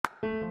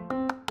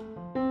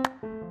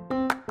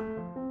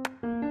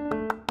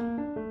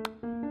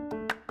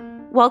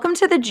Welcome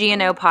to the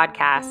G&O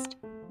podcast.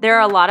 There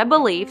are a lot of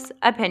beliefs,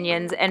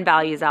 opinions, and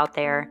values out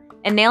there,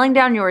 and nailing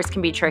down yours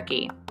can be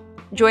tricky.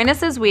 Join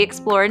us as we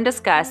explore and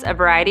discuss a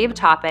variety of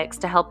topics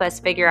to help us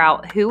figure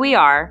out who we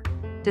are,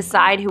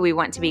 decide who we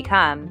want to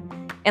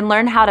become, and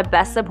learn how to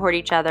best support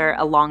each other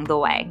along the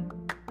way.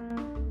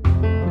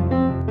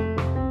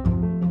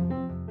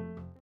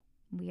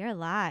 We are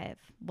live.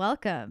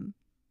 Welcome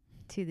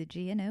to the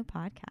G&O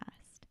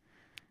podcast.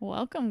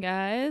 Welcome,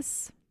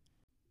 guys.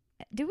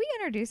 Did we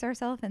introduce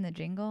ourselves in the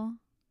jingle?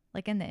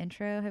 Like in the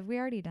intro? Have we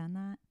already done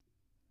that?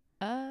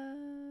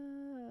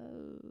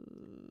 I'm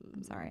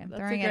sorry, I'm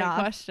throwing it off.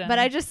 Question. But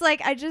I just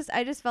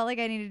felt like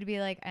I needed to be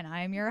like, and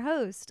I'm your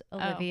host,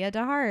 Olivia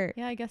DeHart.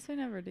 Yeah, I guess we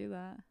never do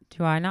that.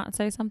 Do I not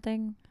say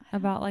something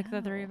about like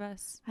the three of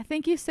us? I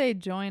think you say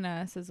join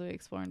us as we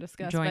explore and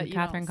discuss. Join but you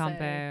Catherine don't say-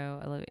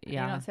 Campo. Olivia,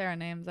 yeah. You don't say our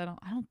names. I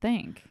don't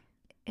think.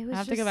 It I was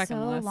have to just go back and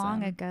so listen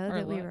long ago or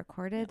that we look.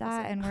 recorded Yeah,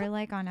 that, listen. and we're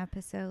like on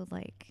episode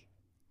like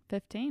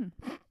 15.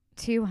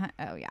 200.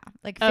 Oh yeah,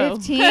 like Oh,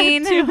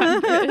 15.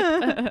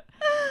 200.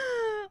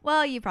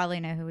 Well, you probably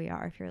know who we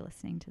are if you're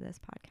listening to this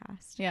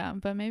podcast. Yeah,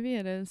 but maybe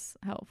it is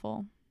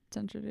helpful to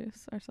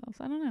introduce ourselves.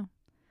 I don't know.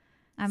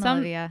 I'm Some-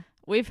 Olivia.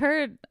 We've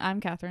heard. I'm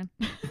Catherine.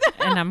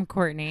 And I'm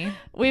Courtney.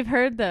 We've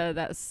heard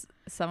that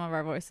some of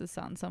our voices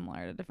sound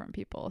similar to different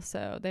people,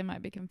 so they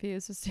might be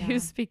confused as to Yeah.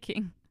 who's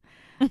speaking.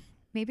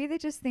 Maybe they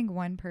just think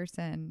one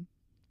person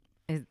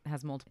It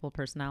has multiple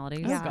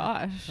personalities. Yeah. Oh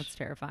gosh, That's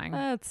terrifying.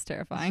 that's is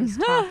terrifying.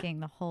 just talking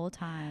the whole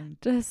time.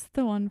 Just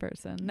the one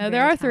person. No, Very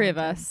there are three of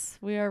talented. us.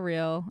 We are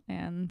real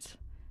and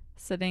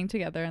sitting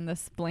together in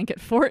this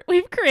blanket fort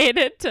we've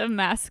created to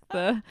mask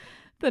the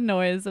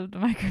noise of the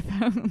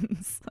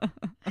microphones.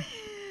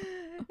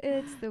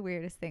 It's the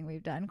weirdest thing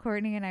we've done.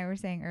 Courtney and I were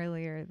saying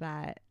earlier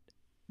that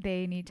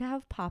they need to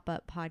have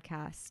pop-up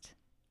podcast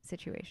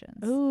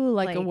situations. Ooh,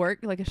 like a Like work,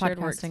 like a shared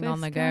podcasting workspace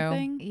on the kind of go.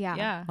 thing. Yeah.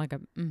 Yeah. Like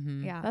a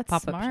Yeah. That's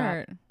pop-up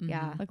smart. shop.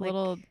 Yeah. Mhm. Like, Like-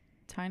 little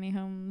tiny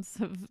homes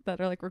that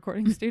are like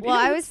recording studios. Well,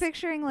 I was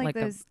picturing like Like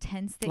a- those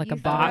tents that like you a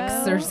box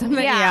throw. or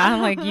something. Yeah.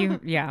 Like you.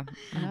 Yeah.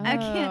 I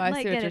can't I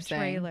like see what get you're a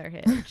saying. trailer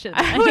hitch. and,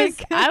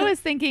 I was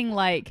thinking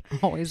like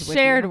Always with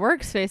shared you.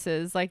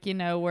 workspaces, like, you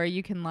know, where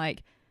you can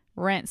like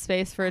rent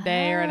space for a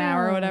day or an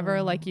hour or whatever,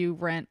 Oh. like you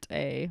rent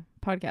a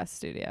podcast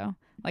studio,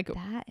 like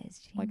that is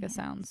genius. like a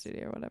sound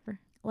studio or whatever.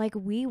 Like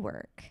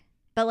WeWork,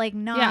 but like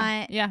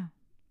not Yeah,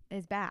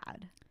 as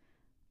bad.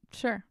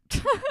 sure.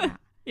 Yeah.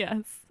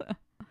 Yes.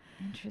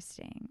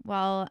 Interesting.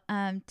 Well,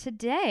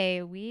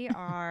 today we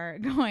are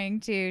going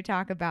to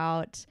talk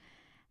about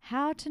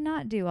how to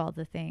not do all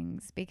the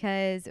things,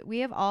 because we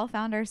have all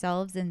found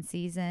ourselves in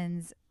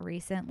seasons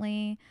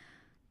recently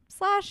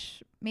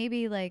 /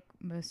 maybe like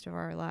most of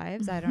our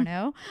lives, I don't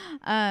know,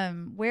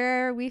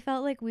 where we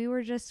felt like we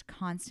were just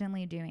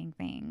constantly doing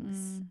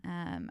things.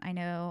 I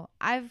know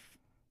I've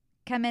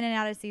come in and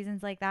out of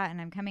seasons like that,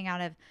 and I'm coming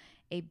out of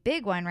a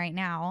big one right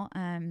now.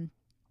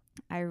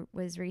 I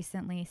was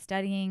recently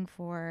studying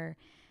for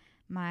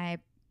my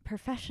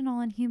professional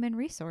and human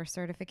resource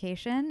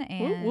certification,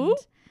 and whoop.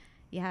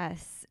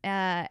 yes,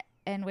 and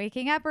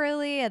waking up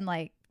early and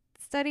like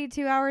studied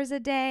 2 hours a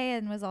day,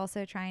 and was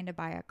also trying to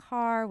buy a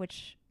car,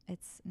 which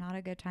it's not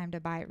a good time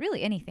to buy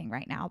really anything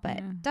right now, but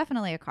Yeah.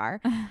 definitely a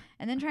car.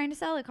 And then trying to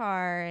sell a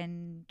car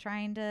and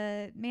trying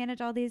to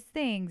manage all these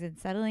things and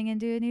settling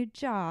into a new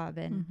job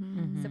and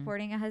Mhm.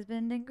 supporting a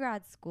husband in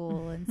grad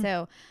school. And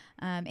so,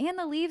 and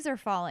the leaves are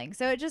falling.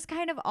 So it just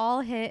kind of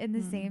all hit in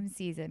the same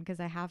season,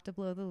 because I have to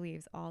blow the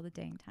leaves all the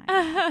dang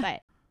time.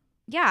 But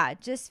yeah,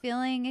 just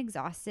feeling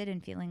exhausted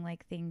and feeling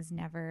like things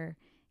never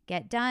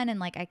get done. And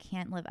like I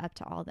can't live up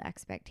to all the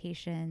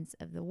expectations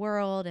of the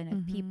world and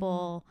of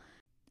people.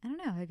 I don't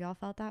know. Have y'all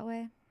felt that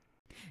way?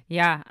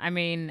 Yeah. I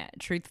mean,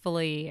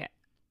 truthfully,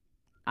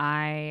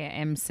 I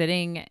am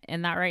sitting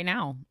in that right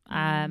now.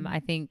 I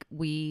think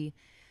when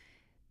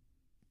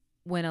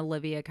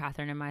Olivia,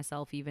 Catherine, and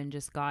myself even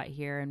just got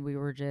here and we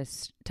were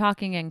just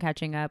talking and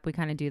catching up, we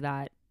kind of do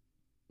that,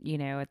 you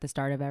know, at the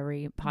start of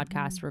every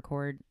podcast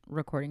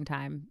recording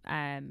time.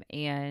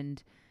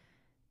 And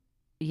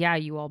yeah,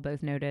 you all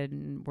both noted,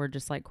 and we're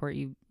just like, Court,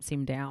 you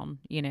seem down,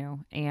 you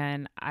know,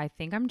 and I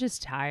think I'm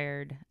just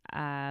tired,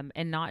 and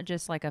not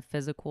just like a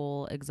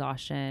physical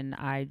exhaustion.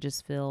 I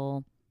just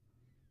feel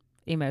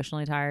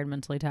emotionally tired,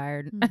 mentally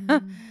tired,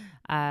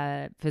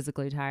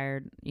 physically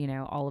tired, you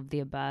know, all of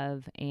the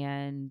above.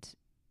 And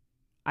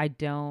I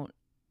don't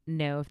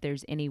know if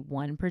there's any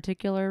one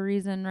particular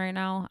reason right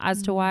now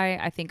as to why.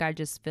 I think I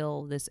just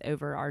feel this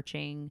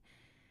overarching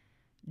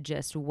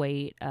just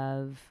weight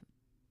of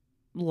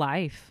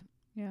life,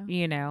 Yeah.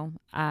 you know,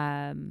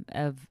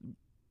 of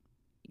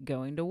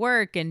going to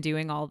work and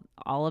doing all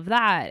of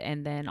that,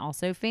 and then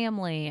also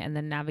family, and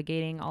then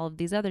navigating all of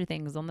these other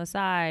things on the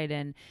side.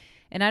 And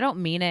I don't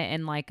mean it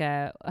in like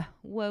a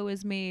woe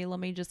is me, let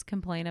me just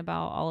complain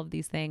about all of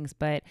these things,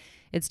 but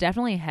it's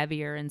definitely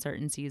heavier in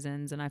certain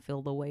seasons, and I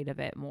feel the weight of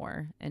it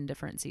more in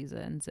different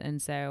seasons.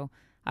 And so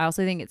I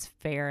also think it's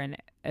fair and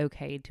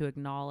okay to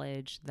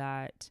acknowledge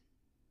that,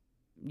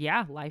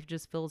 yeah, life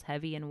just feels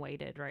heavy and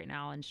weighted right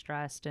now and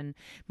stressed, and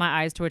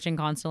my eyes twitching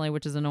constantly,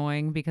 which is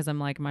annoying because I'm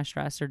like, am I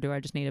stressed or do I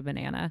just need a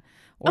banana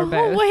or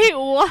both? Wait,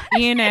 what?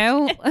 You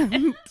know,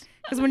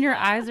 because when your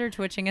eyes are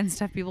twitching and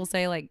stuff, people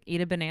say like eat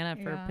a banana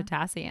for Yeah.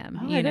 potassium.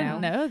 Oh, you I know,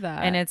 didn't know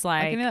that. and it's I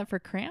like, can do that for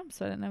cramps,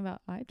 but I didn't know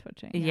about eye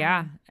twitching.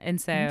 yeah. And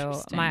so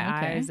Interesting, my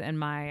okay. eyes and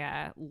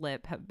my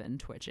lip have been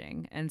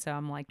twitching, and so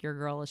I'm like, your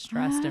girl is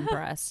stressed and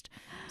pressed,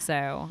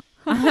 so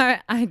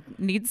I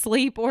need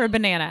sleep or a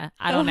banana.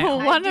 I don't know.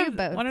 I One do of-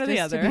 both, one or the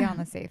just to other. be on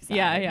the safe side.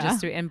 Yeah, yeah.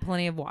 Just and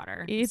plenty of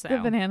water. Eat so. the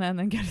banana and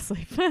then go to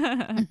sleep.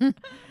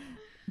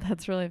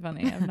 That's really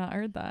funny. I've not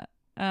heard that.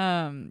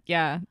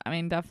 Yeah, I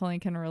mean, definitely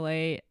can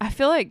relate. I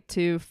feel like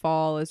too,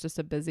 fall is just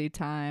a busy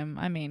time.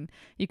 I mean,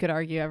 you could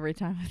argue every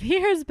time of the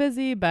year is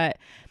busy, but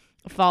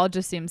fall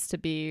just seems to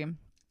be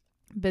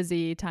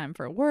busy time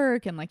for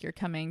work, and like you're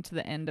coming to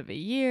the end of a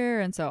year,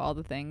 and so all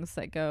the things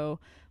that go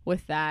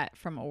with that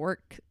from a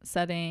work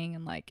setting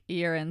and like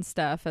year-end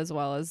stuff, as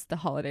well as the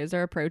holidays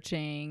are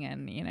approaching,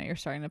 and you know, you're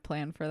starting to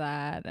plan for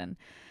that. And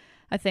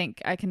I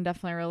think I can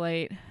definitely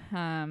relate,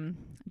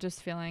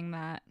 just feeling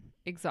that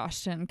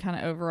exhaustion kind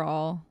of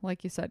overall,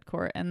 like you said,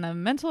 Court, and the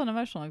mental and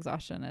emotional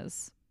exhaustion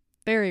is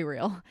very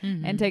real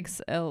Mhm. and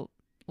takes a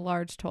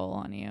large toll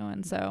on you.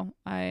 And so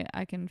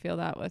I can feel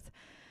that with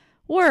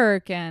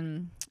work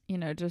and, you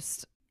know,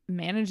 just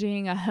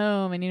managing a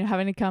home, and, you know,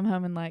 having to come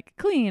home and like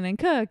clean and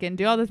cook and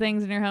do all the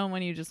things in your home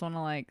when you just want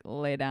to like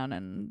lay down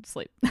and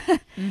sleep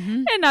Mhm.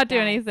 and not do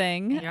Yes.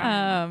 anything.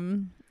 Yeah.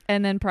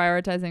 And then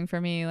prioritizing for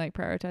me, like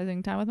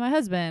prioritizing time with my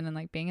husband and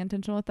like being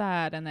intentional with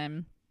that. And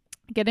then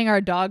getting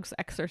our dogs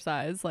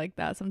exercise, like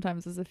that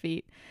sometimes is a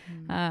feat.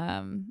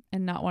 And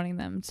not wanting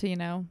them to, you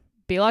know,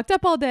 be locked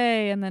up all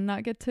day and then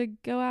not get to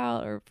go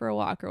out or for a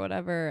walk or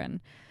whatever.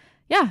 And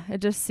yeah, it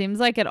just seems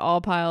like it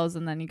all piles,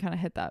 and then you kind of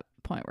hit that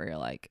point where you're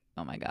like,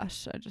 oh my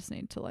gosh, I just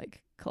need to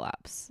like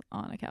collapse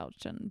on a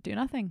couch and do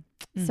nothing.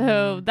 So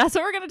Mhm. that's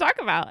what we're going to talk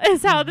about,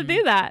 is how to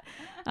do that,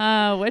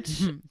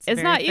 which It's is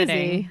very not fitting.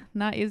 easy.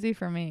 Not easy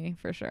for me,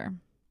 for sure.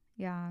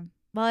 Yeah.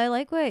 Well, I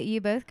like what you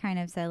both kind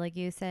of said. Like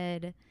you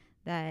said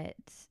that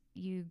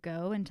you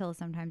go until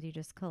sometimes you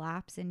just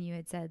collapse, and you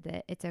had said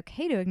that it's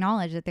okay to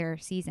acknowledge that there are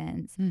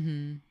seasons.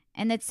 Mhm.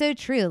 And it's so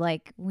true.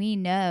 Like, we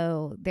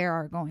know there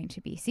are going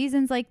to be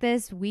seasons like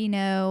this. We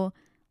know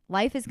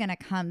life is going to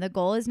come. The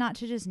goal is not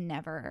to just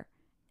never,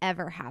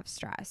 ever have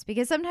stress,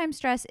 because sometimes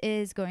stress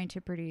is going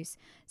to produce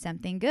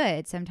something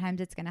good.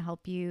 Sometimes it's going to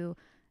help you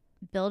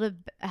build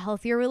a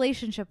healthier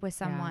relationship with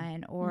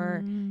someone,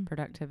 or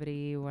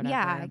Productivity, whatever.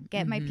 yeah,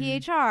 get my Mhm.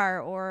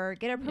 PHR or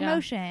get a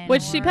promotion.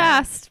 Which she or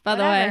passed, by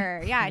the way.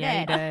 whatever. Yeah, I Yeah,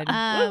 you did.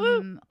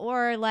 did.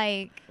 Or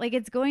like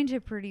it's going to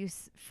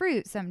produce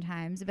fruit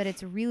sometimes, but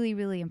it's really,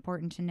 really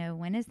important to know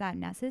when is that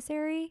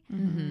necessary,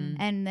 Mhm.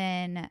 and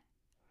then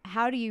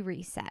how do you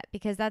reset?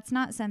 Because that's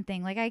not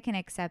something like I can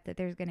accept that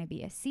there's going to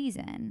be a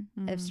season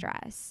Mhm. of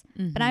stress,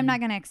 Mhm. but I'm not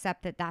going to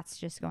accept that that's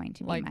just going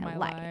to be Like my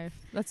life.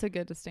 That's a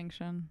good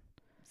distinction.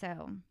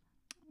 So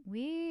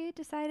we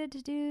decided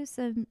to do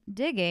some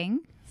digging,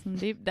 Some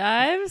deep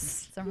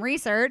dives. some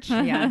research.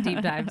 Yeah,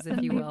 deep dives, if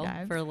you Deep will,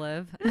 dives. for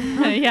Liv.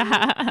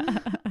 Yeah.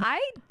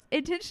 I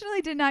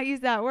intentionally did not use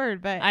that word,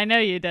 but I know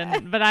you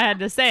didn't, but I had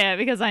to say it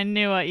because I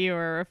knew what you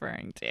were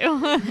referring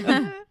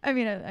to. I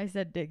mean, I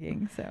said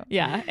digging, so.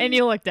 Yeah, and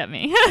you looked at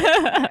me.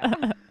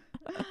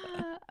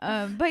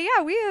 But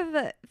yeah, we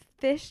have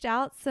fished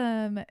out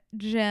some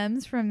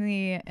gems from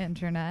the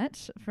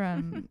internet,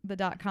 from the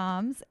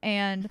 .coms,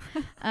 and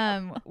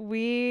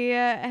we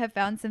have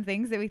found some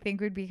things that we think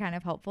would be kind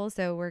of helpful.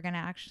 So we're gonna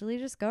actually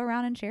just go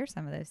around and share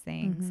some of those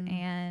things. Mhm.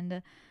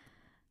 And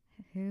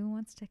who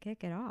wants to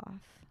kick it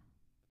off?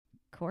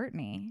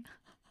 Courtney.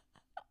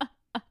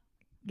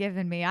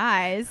 Giving me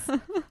eyes.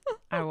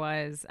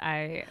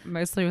 I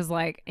mostly was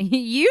like,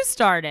 you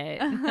start it.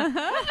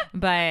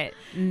 But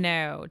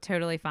no,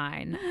 totally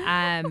fine.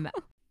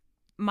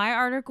 My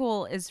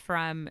article is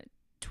from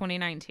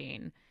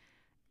 2019,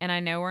 and I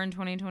know we're in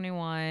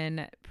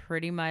 2021,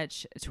 pretty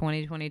much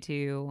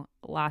 2022.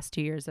 Last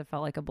 2 years have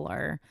felt like a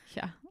blur,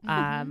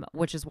 Yeah.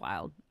 which is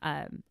wild.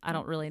 I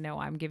don't really know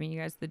why I'm giving you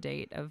guys the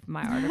date of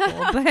my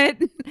article, but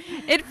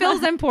it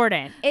feels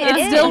important.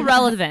 It's still is.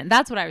 relevant.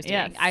 That's what I was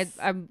doing. Yes.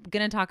 I'm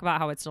going to talk about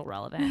how it's still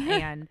relevant.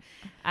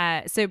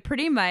 And so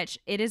pretty much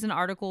it is an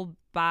article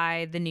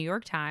by the New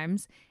York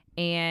Times,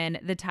 and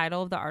the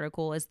title of the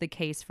article is "The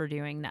Case for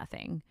Doing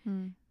Nothing."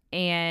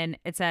 And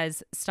it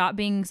says, "Stop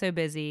being so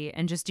busy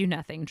and just do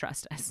nothing.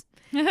 Trust us."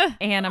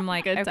 And I'm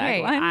like, Good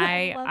okay,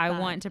 tagline. Love I that.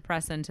 want to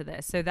press into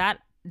this. So that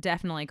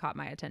definitely caught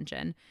my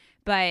attention.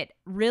 But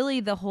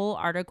really, the whole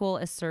article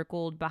is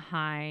circled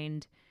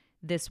behind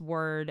this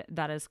word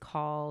that is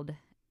called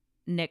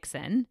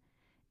Nixon.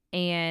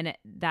 And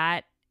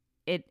that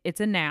it's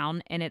a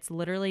noun, and it's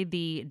literally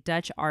the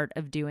Dutch art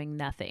of doing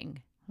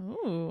nothing.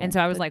 Ooh, And so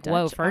I was the like,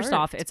 whoa, Dutch first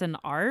art. off, it's an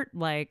art.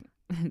 Like,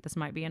 this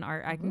might be an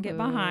art I can get Ooh.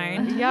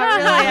 behind. Yeah,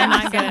 really. I'm I'm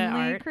not good at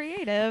suddenly art.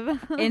 creative.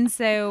 And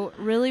so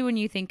really when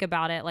you think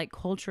about it, like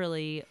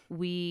culturally,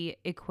 we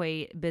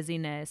equate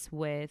busyness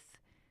with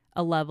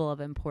a level of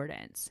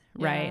importance,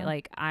 right? Yeah.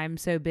 Like I'm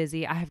so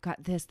busy. I've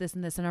got this,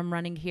 and this, and I'm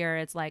running here.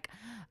 It's like,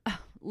 oh,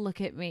 look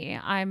at me.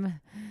 I'm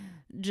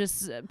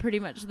just pretty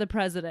much the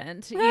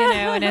president,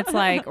 and it's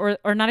like, or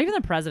not even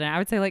the president. I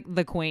would say like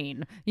the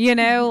queen,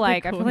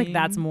 like I feel like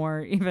that's queen.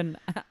 more even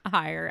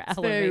higher It's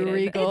very elevated.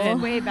 regal. than-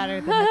 It's way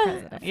better than the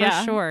president. for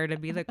Yeah. sure, to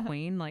be the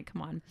queen, like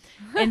come on.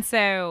 And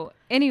so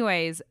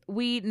anyways,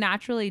 we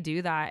naturally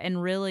do that,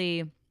 and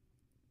really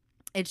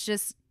it's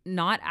just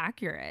not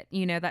accurate.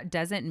 That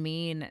doesn't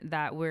mean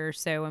that we're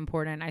so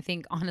important. I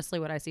think honestly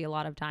what I see a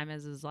lot of time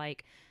is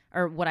like,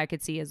 or what I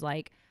could see is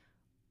like,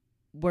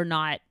 we're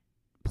not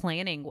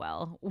planning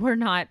well. We're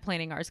not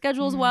planning our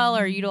schedules well,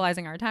 or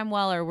utilizing our time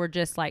well, or we're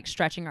just like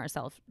stretching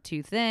ourselves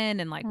too thin,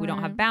 and like we don't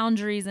have Right.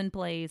 boundaries in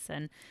place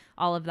and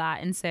all of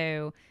that. And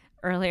so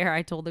earlier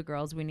I told the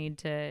girls we need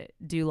to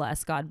do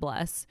less, God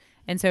bless.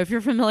 And so if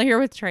you're familiar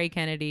with Trey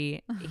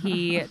Kennedy,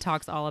 he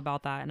talks all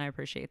about that, and I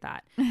appreciate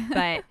that.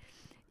 But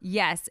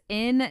yes,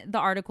 in the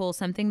article,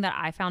 something that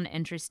I found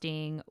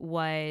interesting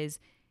was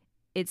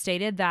it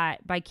stated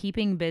that by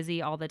keeping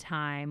busy all the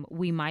time,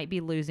 we might be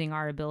losing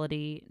our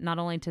ability not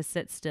only to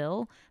sit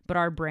still, but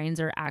our brains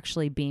are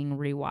actually being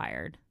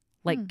rewired,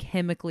 like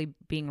chemically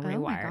being Oh my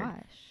rewired.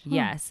 gosh.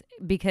 Yes,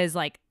 because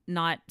like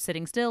not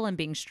sitting still and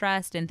being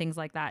stressed and things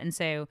like that. And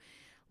so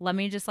let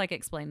me just like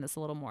explain this a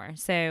little more.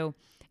 So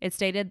it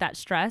stated that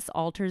stress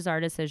alters our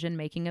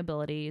decision-making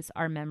abilities,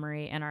 our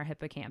memory, and our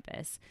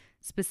hippocampus.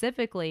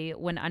 Specifically,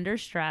 when under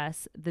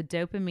stress, the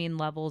dopamine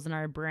levels in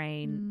our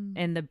brain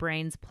and the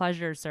brain's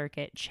pleasure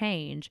circuit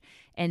change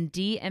and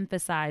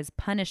de-emphasize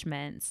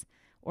punishments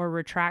or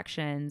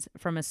retractions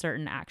from a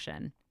certain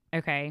action.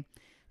 Okay.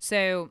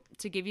 So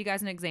to give you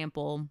guys an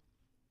example,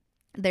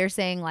 they're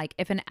saying like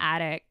if an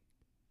addict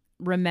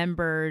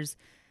remembers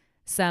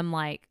some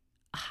like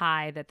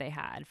high that they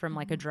had from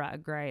like a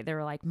drug, right? They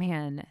were like,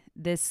 man,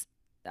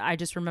 I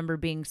just remember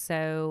being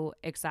so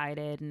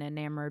excited and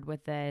enamored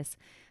with this.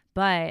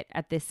 But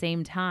at the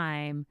same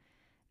time,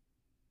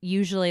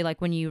 usually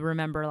like when you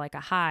remember like a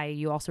high,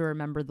 you also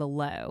remember the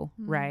low,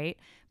 right?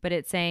 But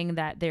it's saying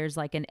that there's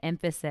like an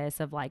emphasis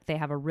of like they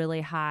have a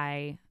really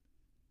high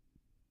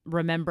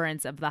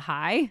remembrance of the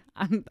high.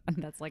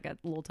 That's like a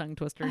little tongue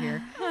twister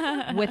here.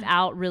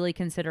 Without really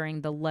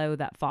considering the low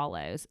that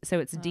follows. So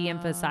it's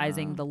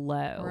de-emphasizing the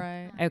low.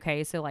 Right.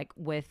 Okay, so like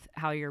with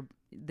how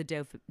the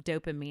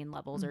dopamine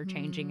levels are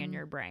changing in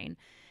your brain.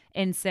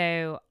 And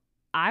so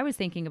I was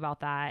thinking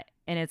about that,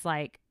 and it's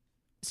like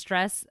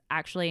stress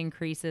actually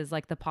increases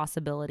like the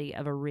possibility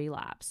of a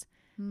relapse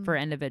for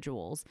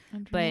individuals.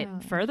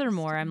 But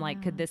furthermore, I'm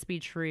like, could this be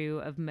true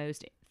of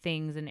most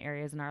things and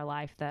areas in our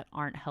life that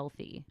aren't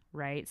healthy,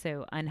 right?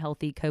 So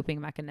unhealthy coping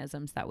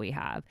mechanisms that we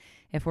have.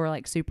 If we're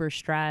like super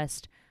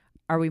stressed,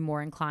 are we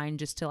more inclined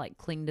just to like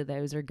cling to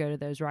those or go to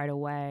those right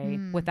away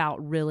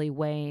without really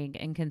weighing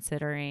and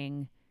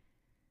considering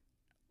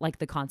like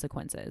the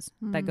consequences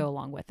that go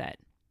along with it?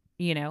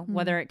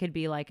 Whether it could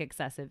be like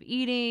excessive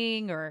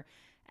eating or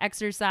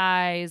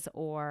exercise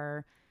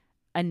or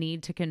a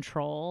need to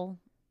control,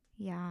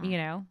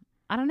 Yeah.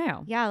 I don't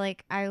know. Yeah,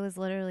 like I was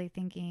literally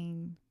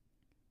thinking,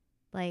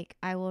 like,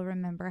 I will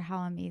remember how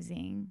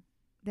amazing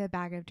the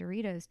bag of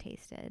Doritos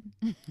tasted.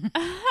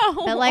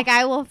 But like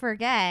I will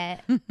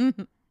forget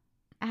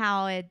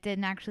how it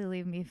didn't actually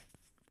leave me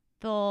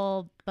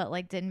full, but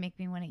like didn't make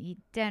me want to eat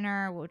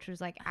dinner, which was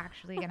like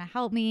actually gonna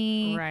help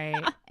me.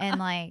 Right. And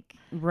like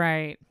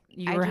Right.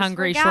 You I were just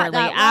hungry forgot shortly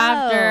that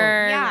after,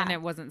 low. Yeah. and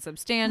it wasn't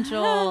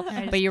substantial, I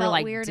just but you were felt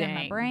like, weird dang. in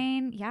my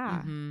brain.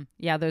 Yeah.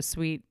 Yeah, those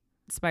sweet,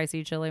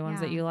 spicy chili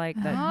ones that Yeah. you like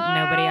that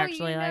Oh, nobody you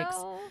actually likes.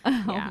 know.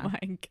 Oh Yeah.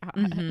 my god.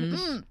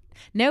 Mhm.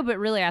 No, but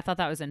really, I thought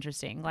that was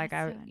interesting. Like,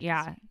 That's so yeah,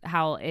 interesting.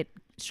 how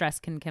stress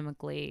can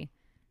chemically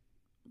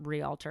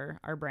realter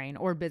our brain,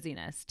 or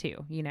busyness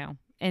too,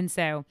 And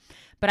so,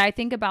 but I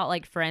think about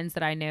like friends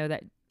that I know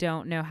that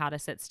don't know how to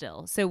sit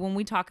still. So when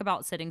we talk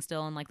about sitting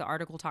still, and like the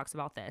article talks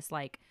about this,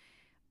 like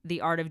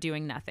the art of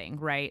doing nothing,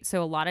 right?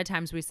 So a lot of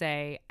times we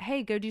say,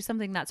 hey, go do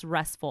something that's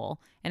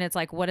restful. And it's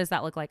like, what does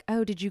that look like?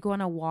 Oh, did you go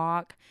on a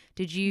walk?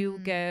 Did you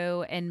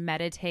go and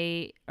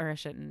meditate? Or I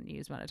shouldn't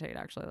use meditate,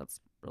 actually. That's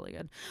really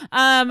good.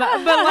 But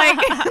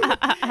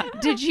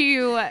like, did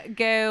you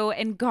go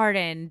and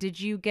garden? Did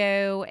you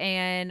go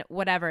and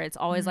whatever? It's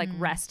always like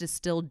rest is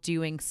still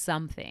doing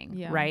something,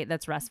 Yeah. right?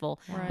 That's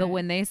restful. Right. But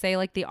when they say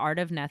like the art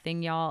of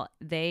nothing, y'all,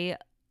 they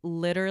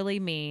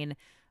literally mean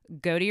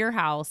go to your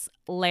house,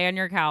 lay on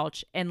your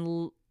couch,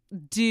 and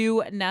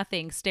do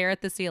nothing. Stare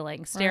at the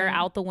ceiling, stare Right.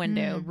 out the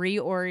window,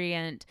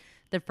 reorient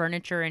the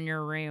furniture in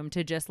your room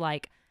to just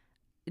like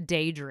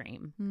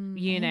daydream,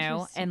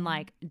 and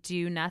like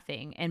do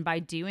nothing. And by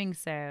doing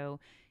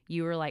so,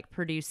 you were like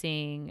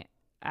producing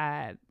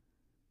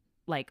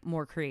like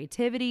more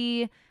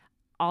creativity,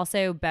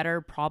 also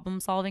better problem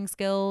solving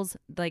skills.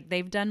 Like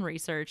they've done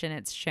research and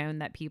it's shown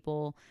that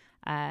people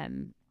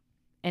end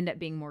up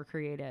being more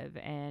creative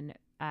and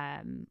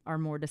are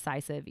more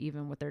decisive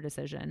even with their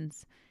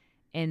decisions.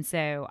 And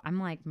so I'm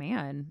like,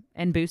 man,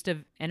 and boost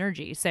of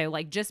energy. So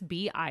like just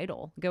be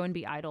idle, go and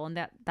be idle.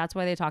 And that's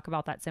why they talk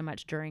about that so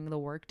much during the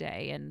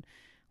workday and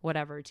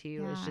whatever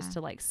too, is just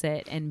to like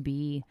sit and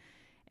be.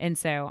 And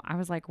so I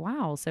was like,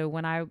 wow. So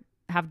when I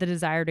have the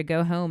desire to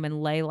go home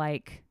and lay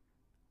like,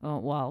 oh,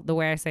 well, the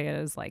way I say it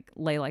is like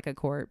lay like a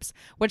corpse,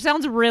 which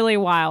sounds really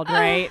wild,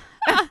 right?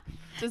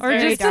 Or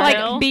just to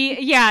like be,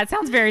 yeah, it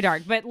sounds very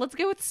dark, but let's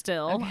go with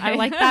still. Okay. I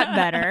like that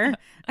better.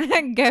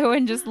 Go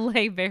and just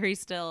lay very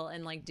still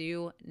and like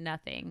do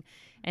nothing.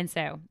 And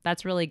so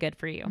that's really good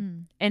for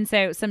you. And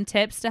so some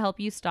tips to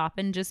help you stop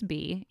and just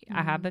be.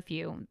 I have a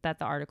few that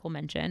the article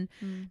mentioned.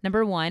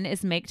 Number 1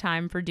 is make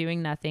time for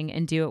doing nothing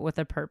and do it with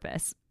a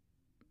purpose.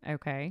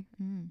 Okay.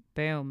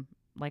 Boom.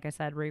 Like I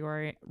said,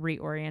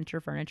 reorient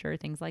your furniture,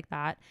 things like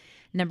that.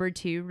 Number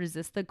 2,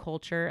 resist the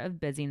culture of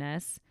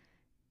busyness.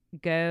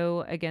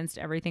 Go against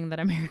everything that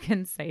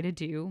Americans say to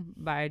do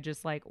by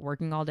just like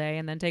working all day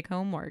and then take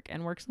homework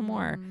and work some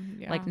more.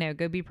 Yeah. Like, no,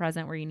 go be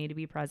present where you need to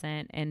be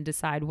present and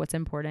decide what's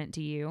important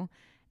to you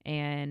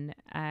and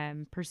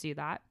pursue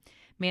that.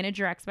 Manage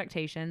your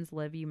expectations.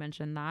 Liv, you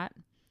mentioned that.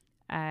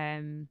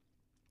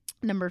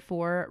 Number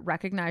 4,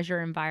 recognize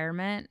your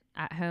environment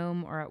at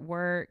home or at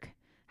work.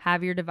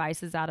 Have your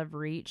devices out of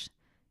reach.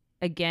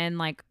 Again,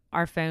 like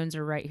our phones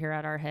are right here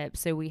at our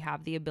hips, so we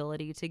have the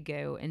ability to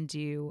go and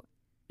do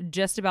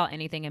just about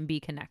anything and be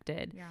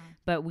connected. Yeah.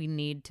 But we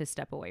need to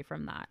step away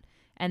from that.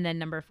 And then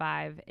number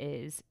 5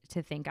 is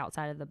to think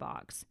outside of the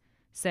box.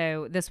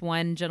 So this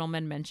one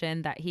gentleman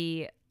mentioned that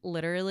he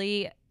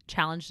literally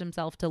challenged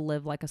himself to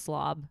live like a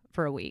slob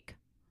for a week.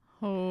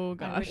 Oh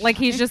gosh. Like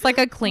he's just like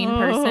a clean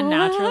person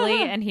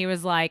naturally. And he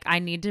was like, I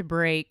need to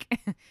break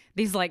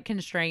these like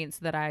constraints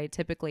that I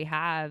typically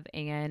have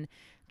and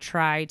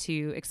try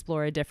to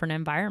explore a different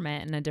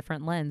environment and a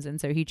different lens.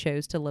 And so he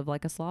chose to live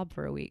like a slob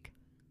for a week.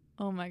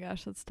 Oh my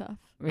gosh, that's tough.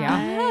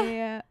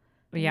 Yeah.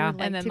 Yeah.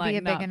 Like and then to like be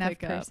a big not enough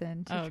pick up.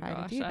 person to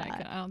try to do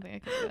that. I don't think I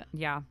could do it.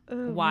 Yeah.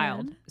 Oh,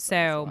 wild. Man.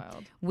 So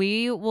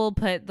we will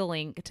put the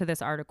link to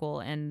this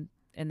article in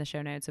the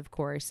show notes, of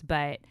course,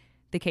 but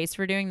the case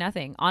for doing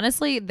nothing.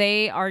 Honestly,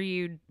 they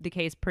argued the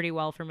case pretty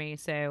well for me.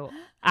 So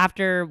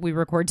after we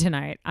record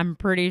tonight, I'm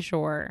pretty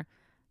sure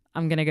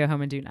I'm going to go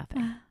home and do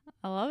nothing.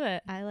 I love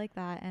it. I like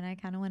that. And I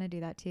kind of want to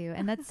do that too.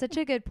 And that's such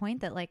a good point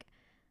that like,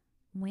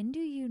 when do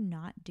you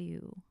not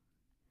do?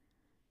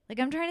 Like,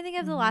 I'm trying to think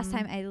of the last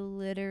time I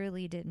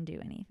literally didn't do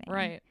anything.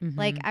 Right.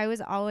 Like, I was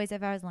always,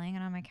 if I was laying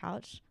on my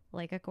couch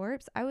like a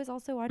corpse, I was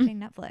also watching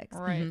Netflix.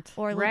 Right.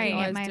 Or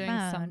looking at my doing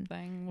phone.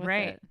 Something with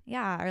right. it.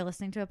 Yeah. Or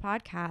listening to a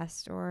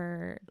podcast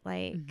or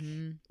like.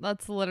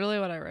 That's literally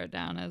what I wrote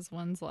down is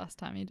when's the last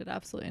time you did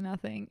absolutely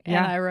nothing? Yeah.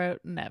 And I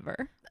wrote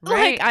never.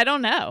 Right. Like, I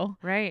don't know.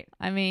 Right.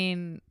 I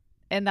mean,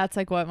 and that's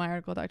like what my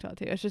article talked about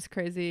too. It's just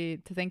crazy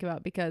to think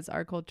about because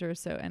our culture is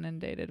so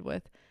inundated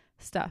with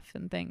stuff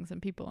and things and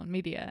people and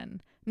media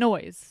and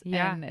noise.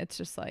 Yeah. And it's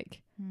just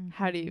like,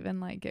 how do you even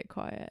like get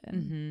quiet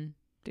and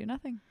do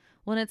nothing?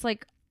 Well, and it's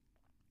like,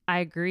 I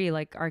agree.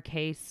 Like our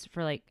case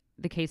for like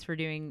the case for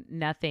doing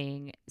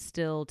nothing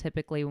still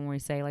typically when we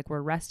say like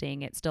we're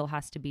resting, it still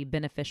has to be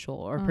beneficial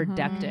or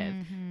productive,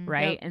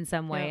 right? In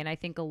some way. And I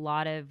think a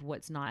lot of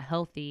what's not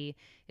healthy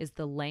is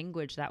the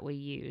language that we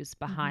use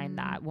behind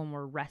that when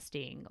we're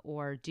resting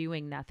or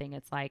doing nothing.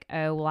 It's like,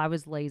 oh, well, I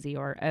was lazy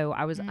or, oh,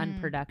 I was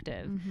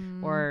unproductive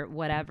or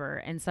whatever.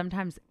 And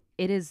sometimes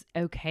it is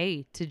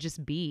okay to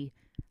just be.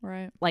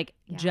 Right. Like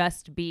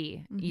just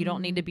be. You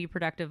don't need to be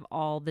productive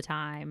all the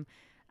time.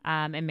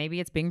 And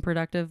maybe it's being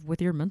productive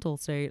with your mental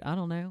state. I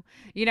don't know.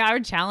 You know, I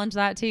would challenge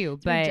that too.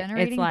 But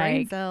it's like,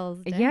 brain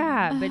cells,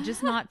 yeah, but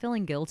just not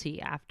feeling guilty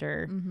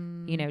after,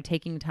 you know,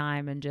 taking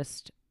time and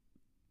just,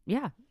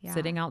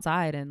 sitting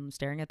outside and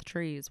staring at the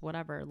trees,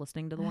 whatever,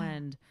 listening to the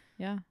wind.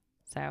 Yeah.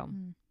 So,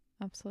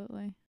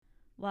 absolutely.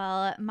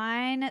 Well,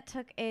 mine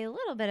took a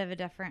little bit of a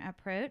different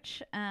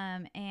approach.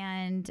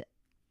 And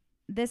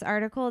this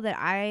article that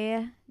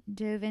I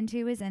dove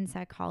into was in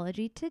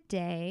Psychology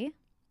Today.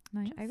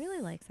 Nice. I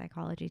really like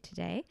Psychology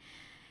Today.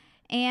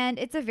 And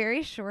it's a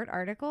very short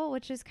article,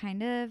 which is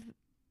kind of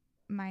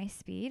my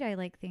speed. I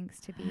like things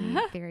to be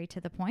very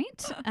to the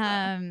point.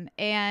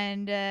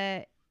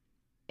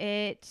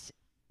 It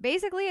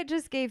basically, it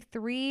just gave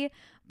 3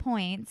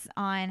 points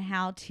on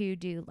how to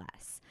do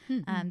less.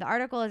 The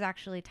article is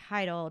actually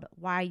titled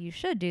Why You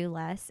Should Do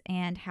Less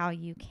and How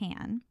You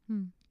Can.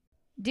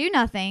 Do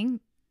nothing.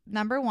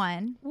 Number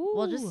 1. Ooh,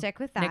 we'll just stick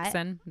with that.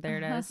 Nixon. There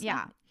it is.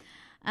 Yeah.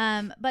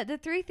 But the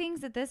 3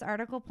 things that this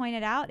article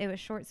pointed out, it was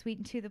short, sweet,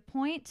 and to the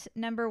point.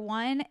 Number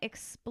 1,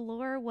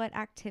 explore what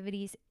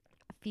activities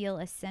feel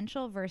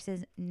essential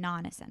versus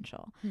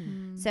non-essential.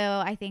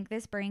 So I think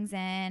this brings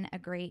in a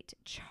great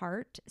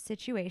chart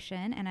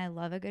situation, and I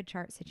love a good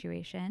chart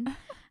situation.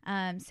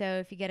 So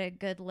if you get a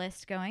good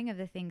list going of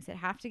the things that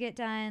have to get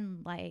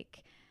done,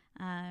 like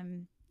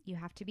you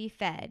have to be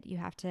fed, you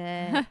have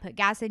to put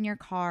gas in your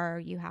car,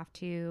 you have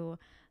to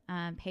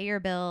pay your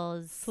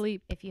bills,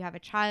 sleep. If you have a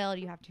child,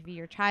 you have to feed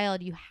your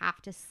child, you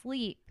have to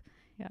sleep.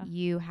 Yeah.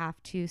 You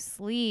have to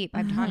sleep.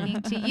 I'm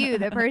talking to you,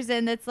 the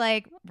person that's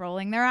like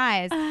rolling their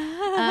eyes.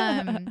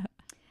 And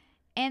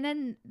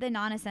then the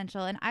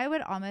non-essential, and I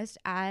would almost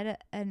add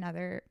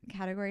another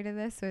category to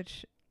this,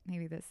 which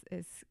maybe this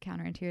is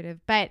counterintuitive,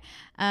 but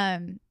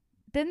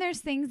then there's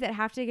things that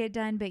have to get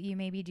done, but you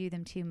maybe do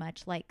them too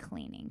much, like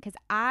cleaning. Because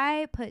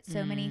I put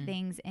so many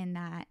things in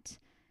that.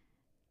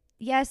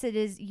 Yes, it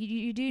is.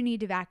 You do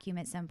need to vacuum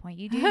at some point.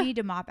 You do need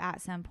to mop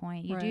at some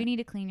point. You do need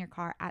to clean your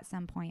car at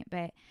some point.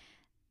 But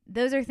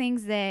those are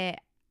things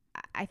that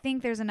I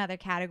think there's another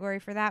category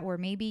for that, where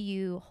maybe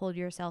you hold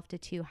yourself to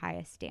too high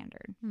a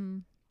standard.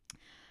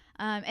 And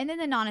then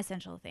the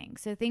non-essential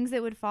things. So things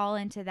that would fall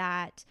into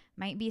that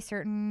might be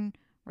certain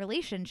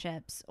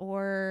relationships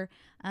or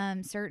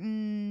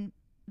certain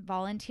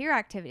volunteer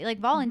activity. Like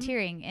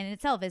volunteering in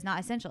itself is not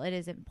essential. It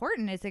is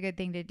important. It's a good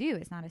thing to do.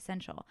 It's not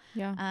essential.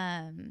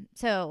 Yeah.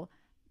 So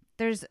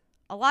there's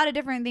a lot of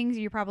different things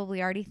you're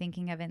probably already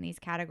thinking of in these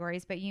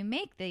categories, but you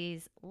make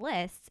these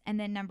lists. And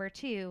then number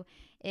 2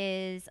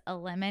 is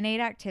eliminate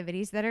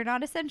activities that are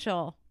not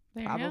essential.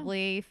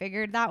 Probably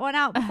figured that one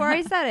out before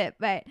I said it,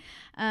 but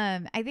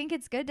I think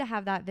it's good to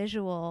have that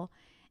visual.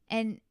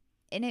 And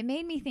it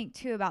made me think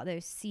too about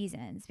those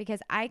seasons, because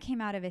I came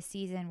out of a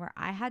season where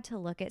I had to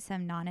look at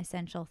some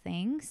non-essential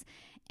things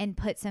and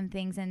put some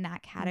things in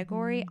that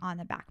category on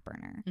the back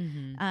burner.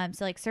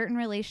 So like certain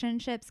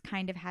relationships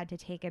kind of had to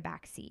take a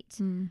back seat.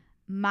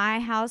 My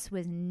house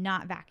was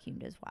not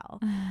vacuumed as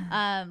well.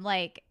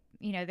 Like,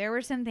 you know, there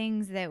were some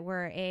things that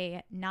were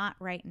a not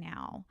right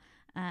now.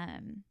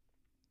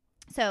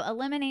 So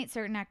eliminate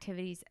certain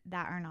activities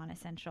that are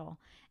non-essential.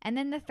 And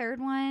then the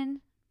third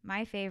one,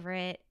 my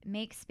favorite,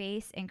 make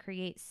space and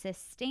create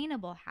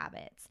sustainable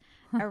habits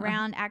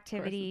around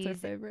activities. Of course,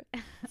 it's our favorite.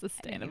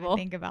 Sustainable. I didn't even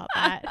think about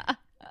that.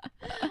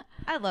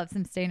 I love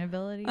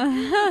sustainability.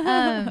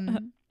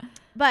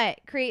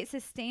 But create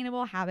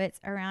sustainable habits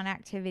around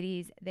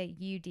activities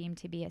that you deem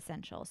to be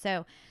essential.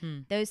 So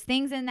those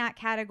things in that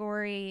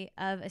category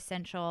of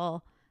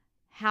essential,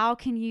 how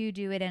can you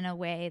do it in a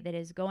way that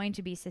is going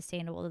to be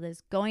sustainable, that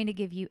is going to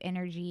give you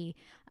energy,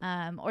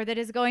 or that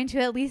is going to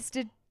at least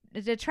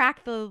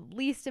detract the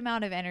least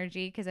amount of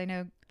energy? Because I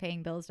know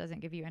paying bills doesn't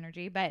give you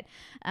energy, but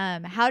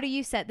how do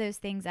you set those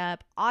things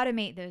up,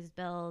 automate those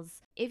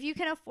bills? If you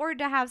can afford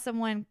to have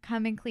someone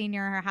come and clean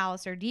your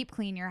house or deep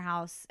clean your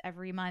house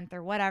every month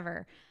or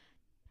whatever,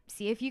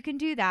 see if you can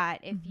do that.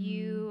 If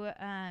you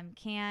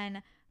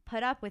can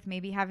put up with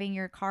maybe having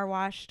your car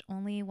washed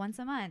only once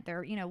a month,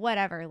 or, you know,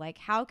 whatever, like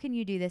how can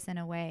you do this in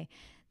a way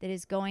that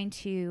is going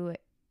to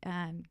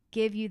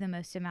give you the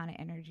most amount of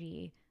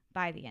energy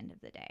by the end of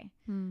the day?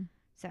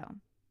 So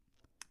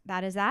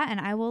that is that. And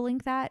I will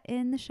link that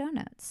in the show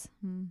notes.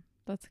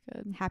 That's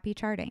good. Happy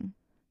charting.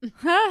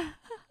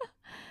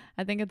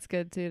 I think it's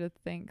good too to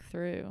think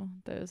through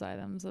those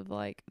items of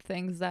like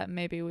things that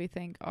maybe we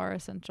think are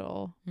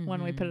essential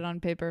when we put it on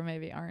paper,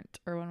 maybe aren't,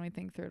 or when we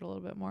think through it a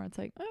little bit more, it's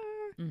like,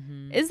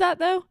 is that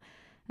though?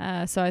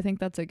 So I think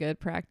that's a good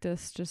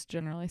practice, just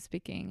generally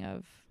speaking,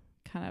 of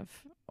kind of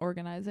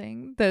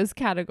organizing those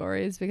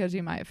categories, because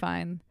you might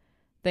find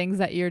things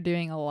that you're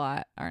doing a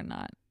lot are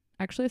not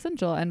actually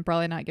essential and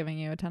probably not giving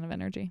you a ton of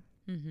energy.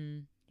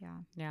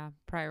 Yeah.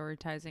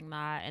 Prioritizing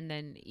that. And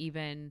then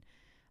even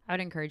I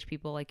would encourage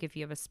people, like if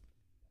you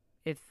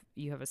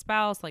have a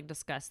spouse, like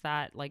discuss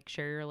that, like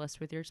share your list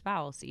with your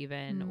spouse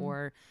even,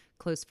 or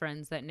close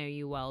friends that know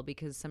you well,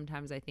 because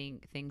sometimes I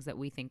think things that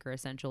we think are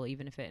essential,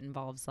 even if it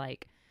involves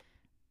like,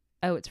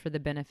 oh, it's for the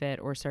benefit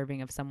or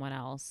serving of someone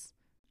else,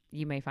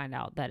 you may find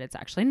out that it's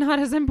actually not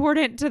as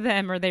important to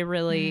them, or they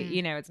really,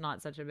 you know, it's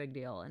not such a big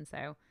deal. And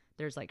so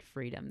there's like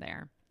freedom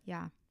there.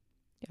 Yeah.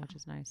 Which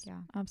is nice. Yeah,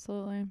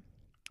 absolutely.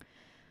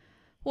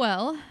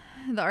 Well,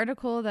 the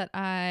article that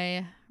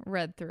I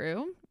read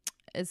through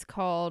is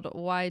called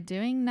Why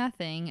Doing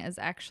Nothing is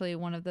Actually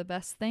One of the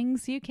Best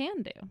Things You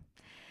Can Do.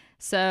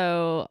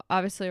 So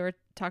obviously we've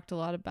talked a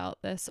lot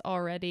about this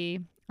already,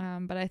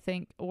 but I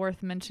think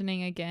worth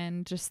mentioning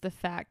again, just the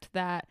fact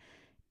that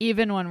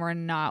even when we're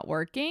not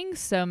working,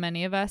 so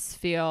many of us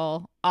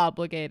feel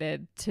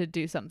obligated to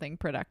do something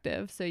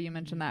productive. So you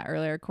mentioned that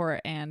earlier,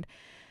 Court, and,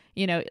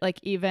 you know, like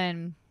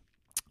even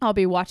I'll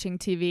be watching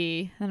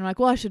TV and I'm like,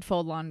 well, I should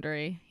fold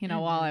laundry, you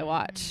know, while I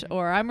watch,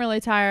 or I'm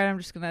really tired. I'm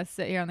just going to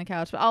sit here on the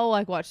couch, but I'll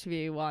like watch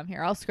TV while I'm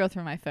here. I'll scroll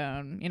through my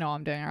phone, you know, while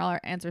I'm doing it, or I'll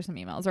answer some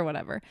emails or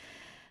whatever.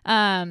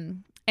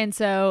 And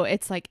so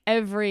it's like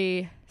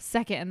every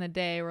second in the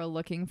day we're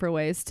looking for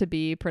ways to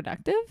be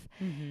productive,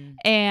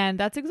 and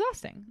that's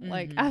exhausting,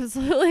 like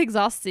absolutely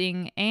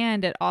exhausting.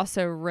 And it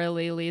also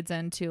really leads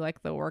into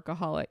like the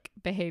workaholic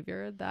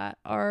behavior that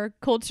our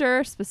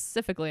culture,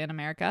 specifically in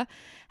America,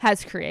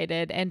 has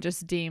created and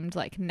just deemed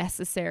like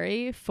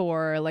necessary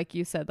for, like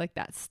you said, like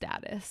that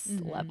status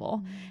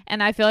level.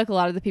 And I feel like a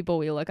lot of the people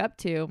we look up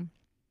to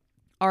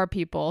are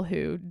people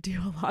who do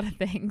a lot of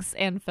things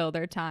and fill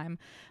their time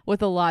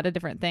with a lot of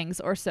different things,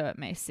 or so it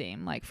may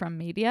seem like from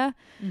media.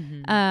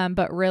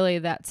 But really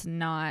that's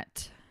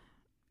not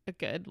a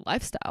good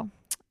lifestyle.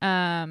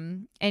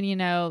 And you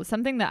know,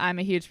 something that I'm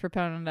a huge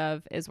proponent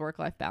of is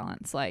work-life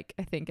balance. Like,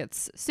 I think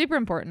it's super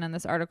important, and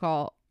this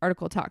article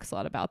talks a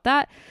lot about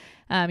that.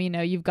 You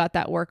know, you've got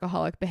that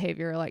workaholic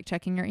behavior, like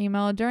checking your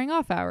email during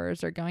off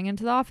hours or going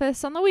into the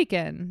office on the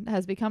weekend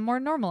has become more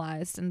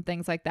normalized and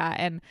things like that.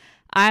 And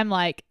I'm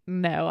like,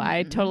 no,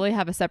 I totally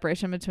have a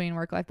separation between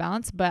work-life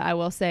balance, but I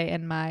will say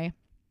in my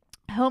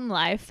home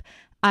life,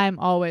 I'm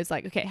always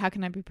like, okay, how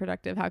can I be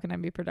productive? How can I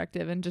be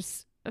productive? And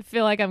just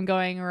feel like I'm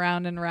going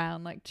around and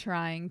around, like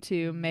trying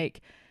to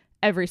make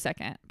every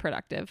second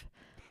productive.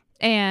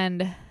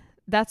 And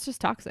that's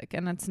just toxic,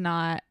 and it's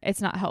not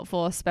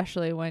helpful,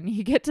 especially when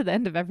you get to the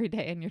end of every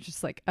day and you're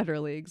just like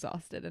utterly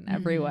exhausted in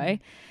every way.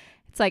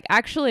 It's like,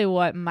 actually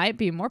what might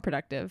be more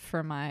productive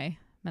for my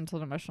mental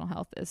and emotional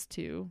health is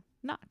to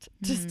not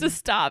just to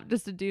stop,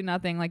 just to do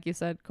nothing, like you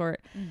said,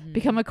 Court.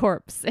 Become a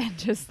corpse and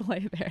just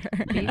lay there.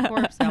 Be a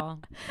corpse, y'all.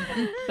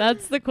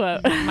 That's the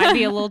quote. Might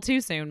be a little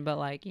too soon, but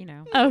like, you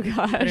know, oh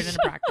gosh, put it into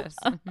practice.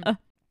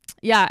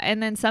 Yeah.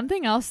 And then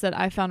something else that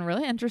I found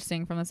really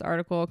interesting from this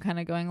article, kind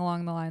of going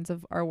along the lines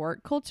of our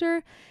work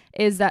culture,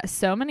 is that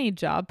so many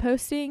job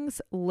postings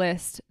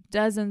list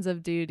dozens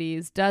of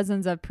duties,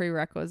 dozens of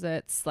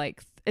prerequisites.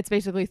 Like, it's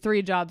basically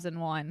 3 jobs in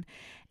one.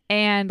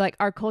 And like,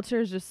 our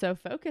culture is just so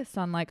focused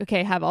on like,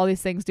 okay, have all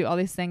these things, do all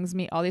these things,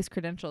 meet all these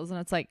credentials.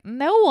 And it's like,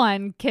 no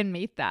one can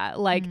meet that.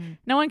 Like,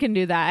 no one can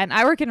do that. And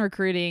I work in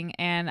recruiting,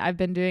 and I've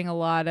been doing a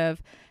lot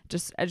of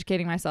just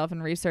educating myself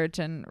in research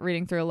and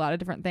reading through a lot of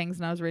different things.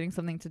 And I was reading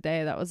something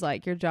today that was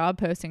like, your job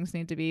postings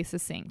need to be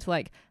succinct.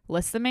 Like,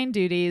 list the main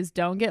duties,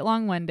 don't get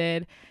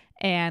long-winded,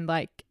 and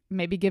like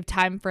maybe give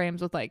time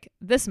frames with like,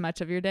 this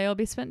much of your day will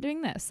be spent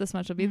doing this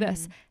much will be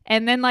this,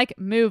 and then like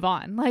move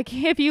on. Like,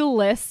 if you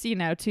list, you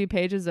know, 2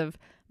 pages of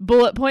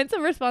bullet points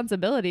of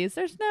responsibilities,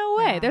 there's no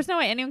way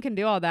anyone can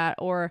do all that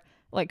or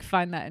like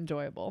find that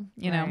enjoyable,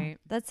 you know?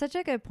 That's such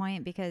a good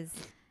point, because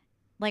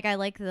like, I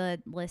like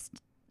the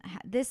list.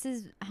 This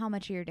is how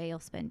much of your day you'll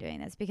spend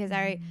doing this, because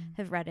I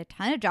have read a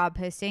ton of job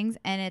postings,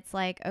 and it's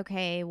like,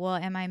 okay, well,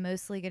 am I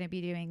mostly going to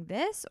be doing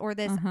this or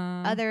this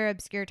other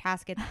obscure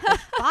task at the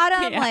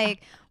bottom?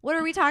 Like, what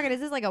are we talking? Is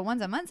this like a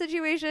once a month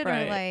situation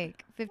or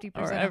like 50%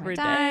 of every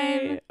my time?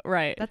 day?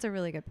 Right. That's a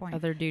really good point.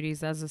 Other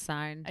duties as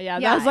assigned.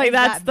 Yeah, that's like,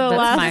 that's the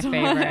last my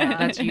favorite. one.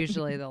 That's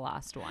usually the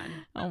last one.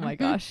 Oh my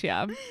gosh,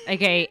 yeah.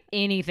 Okay,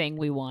 anything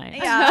we want.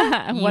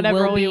 Yeah. You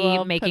Whatever will we be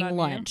will making put on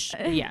lunch.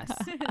 Yes.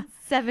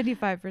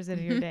 75%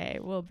 of your day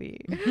will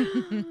be.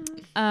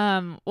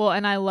 Well,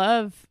 and I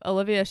love,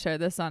 Olivia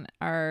shared this on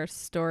our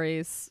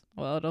stories.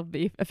 Well, it'll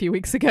be a few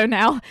weeks ago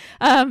now.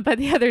 But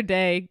the other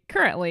day,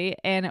 currently,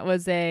 and it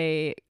was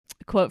a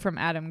quote from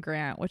Adam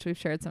Grant, which we've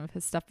shared some of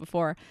his stuff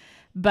before.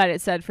 But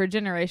it said, for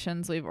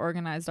generations, we've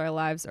organized our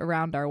lives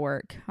around our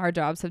work. Our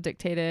jobs have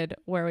dictated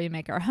where we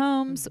make our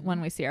homes,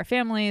 when we see our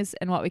families,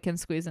 and what we can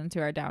squeeze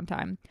into our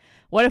downtime.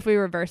 What if we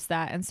reversed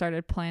that and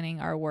started planning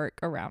our work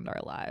around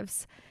our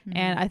lives?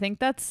 And I think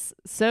that's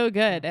so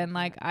good. And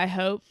like, I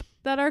hope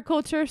that our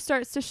culture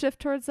starts to shift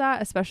towards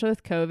that, especially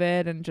with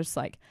COVID and just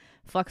like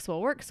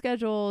flexible work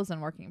schedules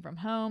and working from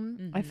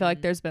home. I feel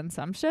like there's been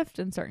some shift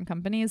in certain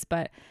companies,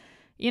 but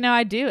you know,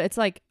 it's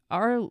like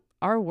our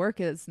work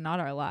is not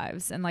our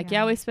lives. And like,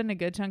 yeah, we spend a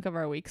good chunk of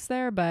our weeks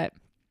there, but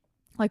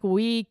like,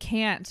 we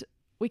can't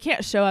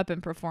show up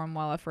and perform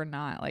well if we're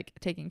not like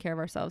taking care of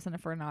ourselves and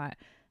if we're not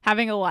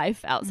having a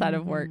life outside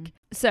of work.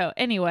 So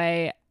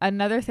anyway,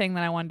 another thing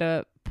that I wanted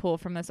to pull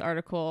from this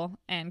article,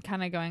 and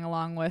kind of going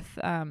along with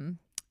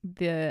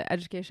the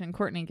education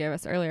Courtney gave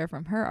us earlier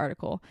from her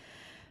article,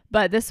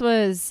 but this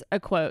was a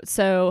quote.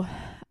 So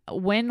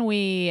when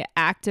we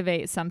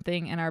activate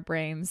something in our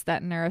brains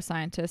that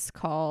neuroscientists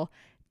call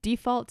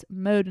default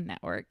mode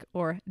network,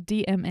 or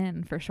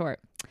DMN for short,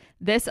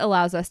 this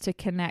allows us to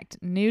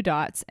connect new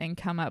dots and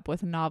come up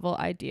with novel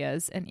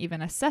ideas and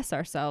even assess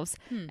ourselves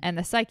and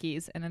the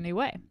psyches in a new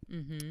way.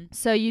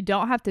 So you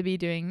don't have to be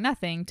doing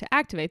nothing to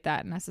activate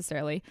that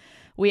necessarily.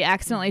 We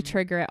accidentally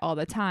trigger it all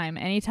the time.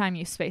 Anytime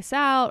you space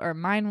out or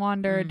mind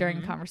wander during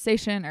a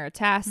conversation or a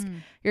task,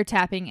 you're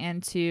tapping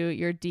into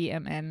your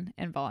DMN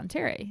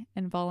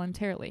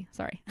involuntarily.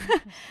 Sorry.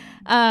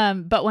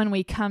 But when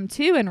we come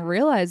to and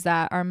realize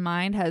that our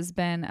mind has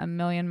been a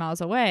million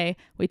miles away,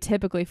 we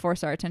typically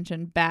force our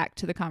attention back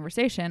to the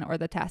conversation or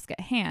the task at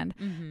hand.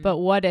 But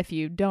what if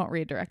you don't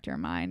redirect your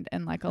mind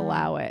and like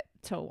allow it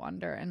to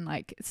wander and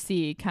like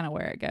see kind of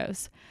where it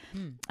goes?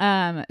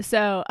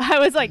 So I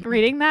was like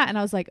reading that and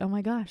I was like, oh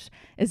my gosh,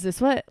 is this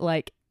what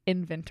like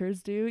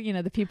inventors do? You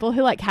know, the people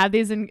who like have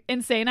these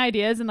insane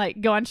ideas and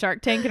like go on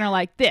Shark Tank and are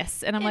like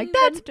this, and I'm like,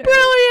 that's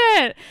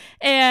brilliant.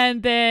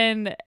 And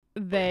then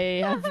they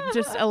have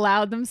just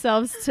allowed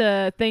themselves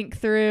to think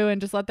through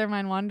and just let their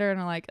mind wander and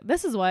are like,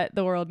 this is what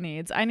the world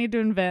needs. I need to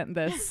invent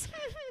this.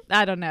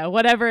 I don't know,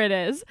 whatever it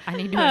is. I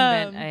need to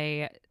invent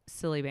a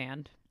silly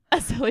band. A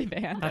silly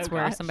band. That's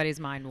where somebody's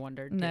mind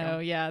wandered. No,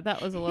 yeah,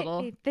 that was a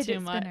little too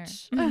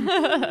much.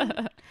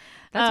 That's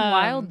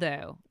wild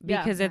though,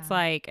 because it's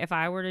like, if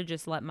I were to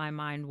just let my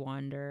mind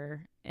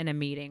wander in a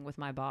meeting with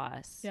my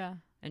boss,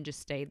 and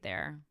just stayed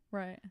there,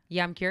 Right.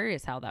 Yeah, I'm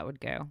curious how that would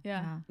go.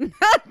 Yeah.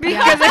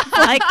 Because it's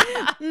like,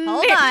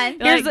 Hold on.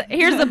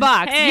 Here's the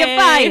box. Hey. You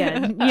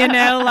fired. You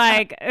know,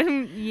 like,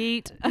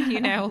 yeet.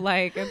 You know,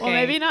 like, okay. Well,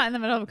 maybe not in the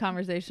middle of a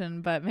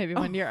conversation, but maybe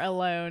when you're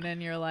alone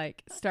and you're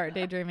like start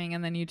daydreaming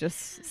and then you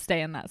just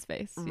stay in that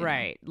space. you know?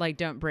 Right. Like,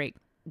 don't break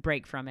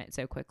from it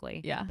so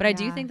quickly. Yeah. But I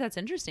do Yeah. think that's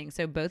interesting.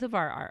 So both of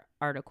our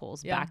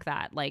articles Yeah. back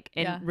that. Like,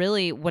 and Yeah.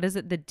 really, what is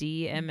it? The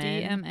DMN?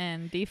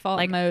 DMN, default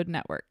Like, mode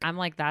network. I'm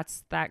like,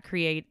 that's that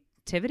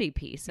creativity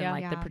piece and Yeah.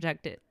 like Yeah.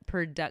 the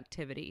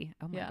productivity.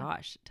 Oh my Yeah.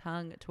 gosh,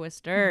 tongue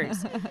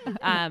twisters.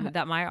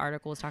 That my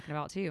article is talking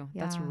about too.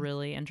 That's Yeah.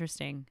 really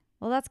interesting.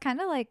 Well, that's kind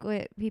of like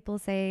what people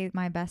say.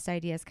 My best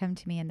ideas come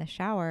to me in the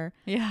shower.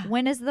 Yeah.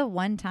 When is the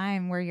one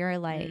time where you're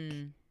like,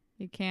 Mm.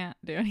 You can't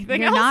do anything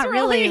you're else. not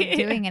really really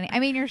doing any? I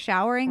mean, you're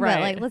showering, but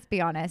Right. like, let's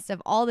be honest.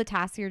 Of all the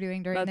tasks you're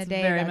doing during That's the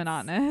day, very that's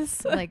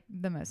monotonous. like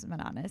the most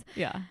monotonous.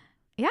 Yeah.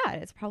 Yeah,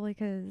 it's probably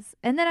because.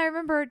 And then I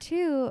remember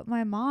too,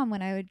 my mom,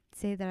 when I would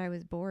say that I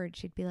was bored,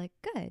 she'd be like,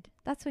 "Good.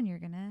 That's when you're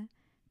gonna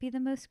be the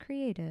most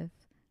creative.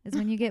 Is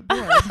when you get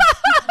bored."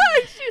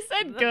 She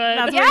said good.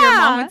 That's what your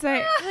mom would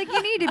say. Like,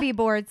 you need to be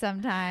bored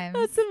sometimes.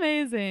 That's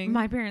amazing.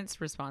 My parents'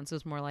 response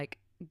was more like,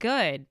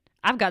 "Good.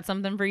 I've got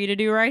something for you to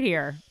do right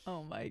here.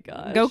 Oh my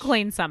gosh. Go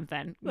clean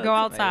something. That's Go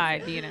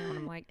outside." amazing. You know, and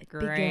I'm like,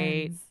 great.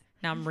 Begins.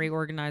 Now I'm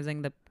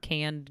reorganizing the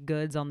canned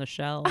goods on the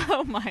shelf.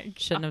 Oh my god.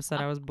 Shouldn't have said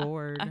I was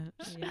bored.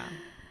 Yeah.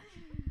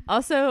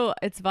 Also,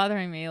 it's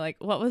bothering me. Like,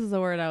 what was the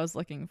word I was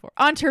looking for?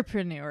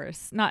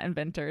 Entrepreneurs, not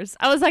inventors.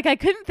 I was like, I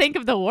couldn't think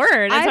of the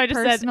word, and so I just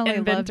said personally loved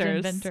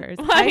inventors. inventors.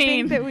 I I mean,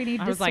 think that we need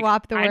I to was like,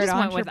 swap the I word just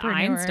went with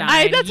entrepreneur.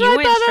 Einstein. that's You what I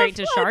went thought straight of.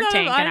 to Shark I thought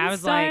Tank, and I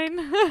was like,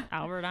 Einstein.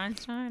 Albert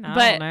Einstein? I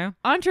But- don't know.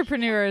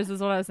 Entrepreneurs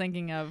is what I was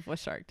thinking of with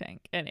Shark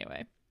Tank.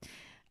 Anyway.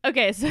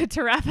 Okay, so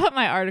to wrap up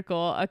my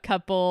article, a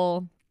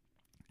couple,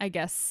 I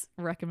guess,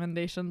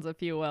 recommendations,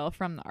 if you will,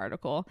 from the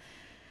article.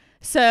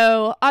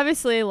 So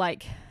obviously,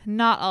 like,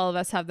 not all of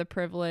us have the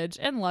privilege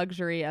and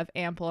luxury of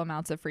ample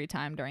amounts of free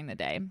time during the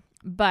day.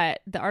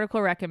 But the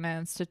article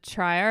recommends to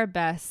try our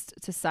best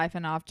to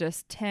siphon off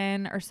just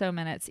 10 or so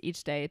minutes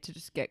each day to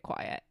just get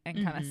quiet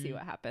and kind of see Mhm.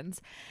 what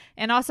happens.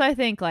 And also, I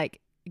think,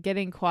 like,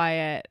 getting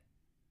quiet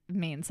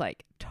means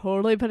like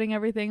totally putting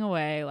everything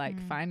away, like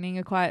finding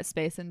a quiet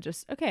space and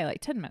just, okay, like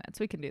 10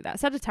 minutes, we can do that.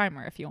 Set a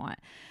timer if you want.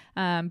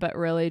 But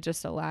really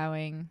just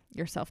allowing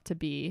yourself to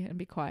be and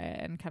be quiet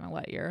and kind of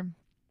let your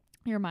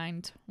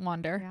mind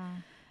wander. Yeah.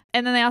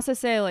 And then they also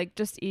say, like,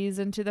 just ease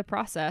into the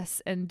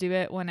process and do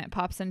it when it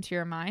pops into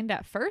your mind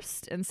at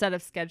first instead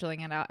of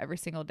scheduling it out every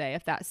single day.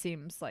 If that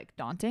seems like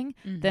daunting,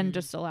 then Mhm.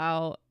 just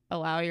allow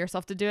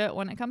yourself to do it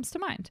when it comes to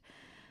mind.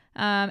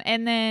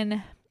 And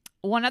then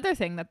one other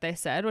thing that they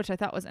said, which I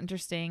thought was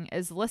interesting,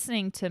 is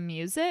listening to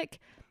music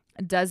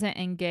doesn't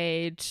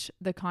engage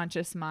the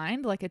conscious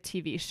mind like a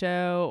TV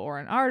show or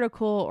an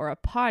article or a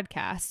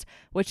podcast,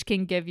 which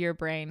can give your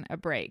brain a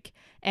break.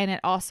 And it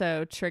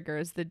also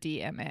triggers the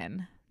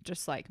DMN,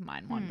 just like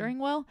mind wandering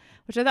will,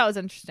 which I thought was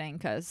interesting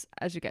because,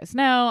 as you guys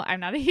know,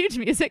 I'm not a huge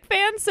music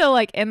fan. So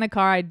like in the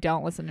car, I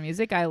don't listen to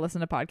music. I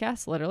listen to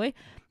podcasts literally,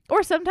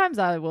 or sometimes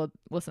I will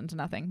listen to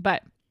nothing.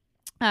 But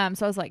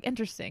so I was like,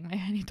 interesting.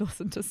 Maybe I need to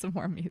listen to some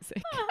more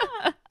music.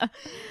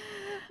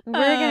 We're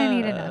going to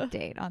need an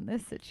update on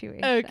this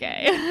situation.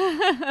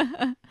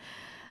 Okay.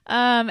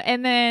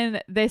 And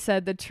then they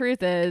said the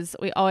truth is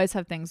we always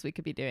have things we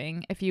could be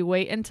doing. If you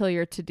wait until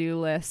your to-do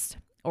list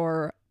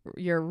or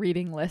your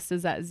reading list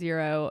is at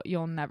 0,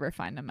 you'll never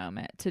find a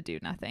moment to do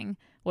nothing,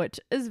 which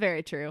is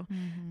very true.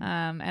 Mhm.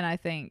 And I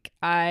think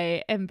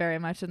I am very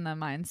much in the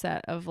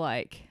mindset of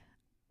like,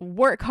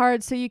 work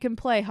hard so you can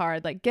play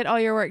hard, like get all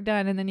your work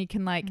done and then you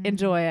can like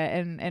enjoy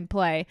it and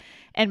play.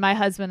 And my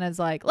husband is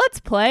like,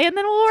 let's play and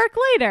then we'll work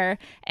later.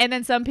 And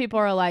then some people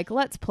are like,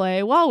 let's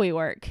play while we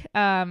work.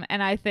 And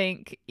I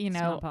think, you It's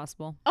know, not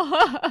possible.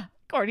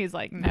 Courtney's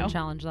like, no,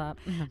 Challenge that.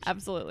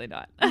 absolutely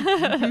not.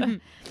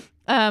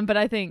 But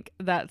I think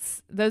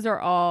those are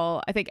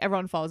all, I think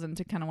everyone falls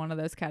into kind of one of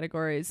those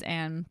categories.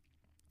 And,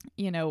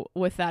 you know,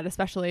 with that,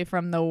 especially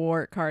from the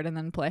work hard and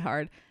then play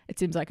hard, it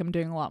seems like I'm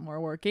doing a lot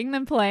more working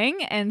than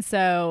playing. And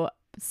so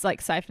it's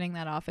like siphoning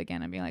that off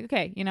again and being like,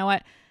 okay, you know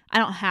what? I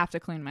don't have to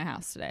clean my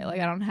house today.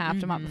 Like I don't have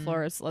to mop the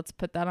floors. Let's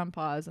put that on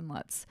pause and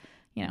let's,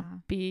 you know,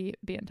 be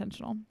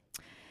intentional.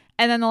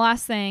 And then the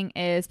last thing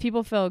is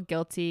people feel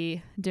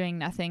guilty doing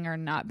nothing or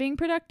not being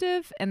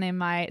productive, and they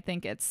might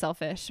think it's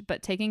selfish,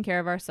 but taking care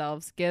of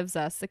ourselves gives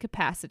us the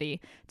capacity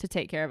to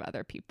take care of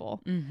other people.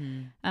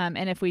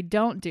 And if we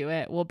don't do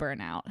it, we'll burn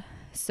out.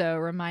 So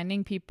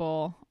reminding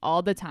people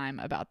all the time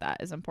about that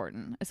is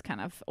important, is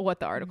kind of what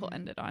the article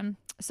ended on.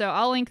 So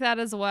I'll link that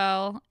as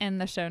well in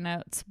the show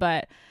notes.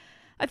 But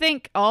I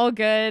think all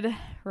good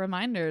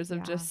reminders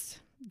of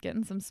just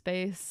getting some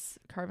space,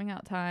 carving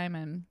out time,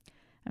 and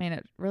I mean,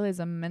 it really is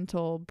a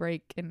mental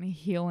break and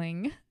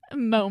healing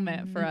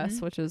moment for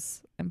us, which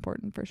is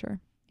important for sure.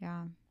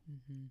 Yeah.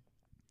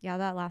 Yeah,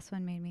 that last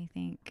one made me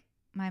think.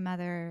 My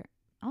mother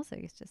also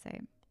used to say,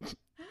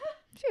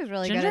 she was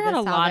really Ginger good at had this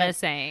a lot topic. of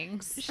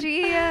sayings.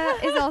 She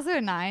is also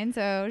a 9,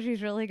 so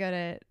she's really good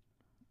at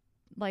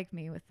like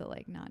me with the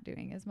like not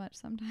doing as much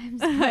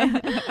sometimes.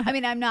 But, I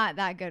mean, I'm not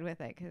that good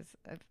with it because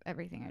of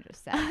everything I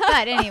just said.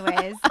 But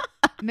anyways,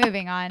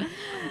 moving on.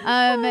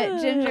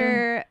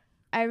 Ginger,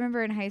 I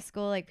remember in high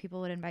school, like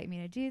people would invite me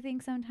to do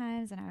things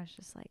sometimes, and I was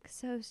just like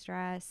so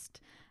stressed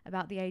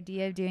about the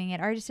idea of doing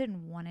it, or I just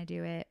didn't want to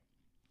do it.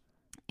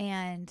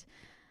 And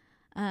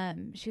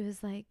she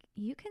was like,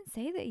 you can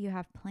say that you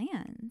have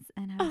plans.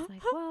 And I was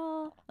like,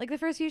 well, like the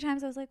first few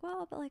times I was like,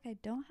 well, but like I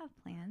don't have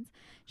plans.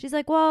 She's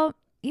like, well,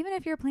 even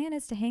if your plan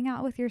is to hang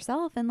out with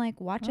yourself and like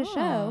watch a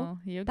show,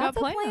 that's a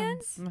plan.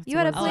 You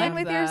had a plan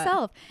with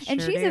yourself.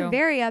 And she's a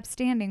very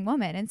upstanding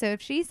woman. And so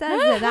if she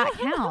says that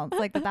counts,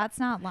 like that's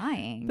not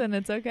lying, then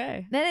it's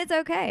okay.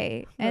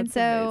 And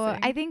so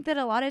amazing. I think that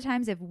a lot of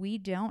times if we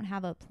don't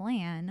have a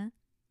plan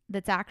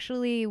that's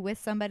actually with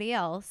somebody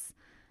else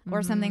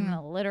or something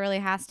that literally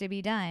has to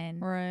be done,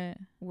 right,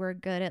 we're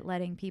good at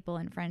letting people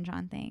infringe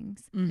on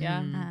things.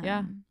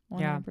 Yeah.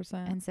 100%.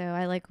 And so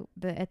I like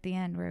at the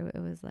end where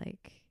it was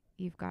like,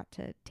 you've got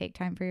to take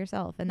time for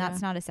yourself, and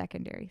that's not a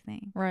secondary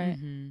thing. Right.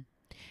 And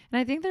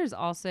I think there's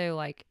also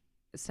like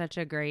such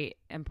a great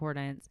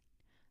importance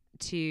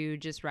to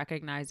just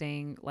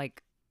recognizing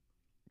like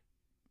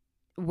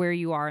where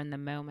you are in the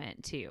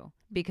moment too,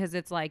 because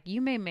it's like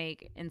you may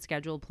make and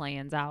schedule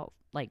plans out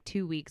like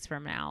 2 weeks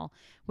from now,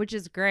 which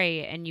is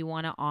great, and you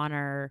want to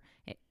honor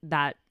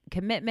that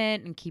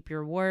commitment and keep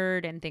your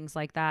word and things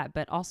like that,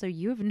 but also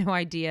you have no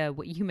idea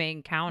what you may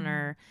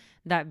encounter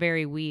that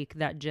very week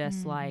that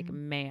just like,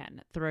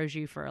 man, throws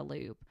you for a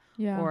loop,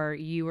 or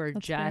you are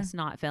just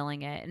not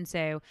feeling it. And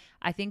so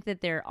I think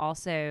that there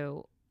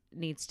also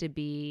needs to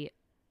be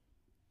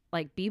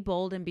like, be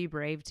bold and be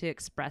brave to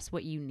express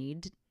what you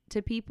need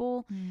to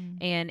people.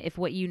 And if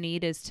what you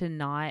need is to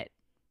not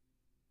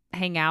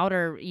hang out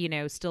or, you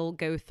know, still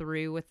go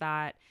through with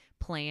that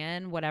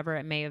plan, whatever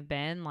it may have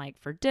been, like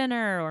for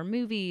dinner or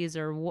movies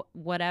or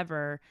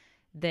whatever,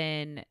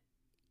 then,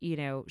 you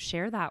know,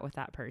 share that with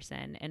that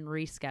person and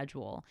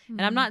reschedule.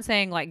 And I'm not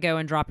saying like go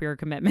and drop your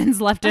commitments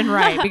left and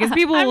right, because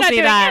people will see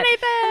that.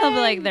 They'll be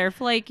like, they're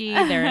flaky,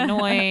 they're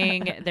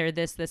annoying, they're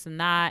this, and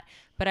that.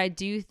 But I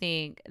do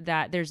think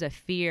that there's a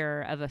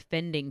fear of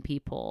offending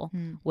people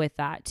with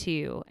that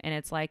too. And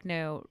it's like,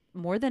 no,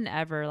 more than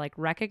ever, like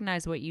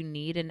recognize what you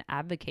need and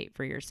advocate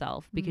for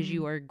yourself, because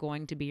you are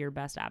going to be your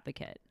best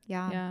advocate.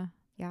 Yeah.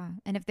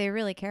 And if they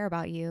really care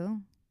about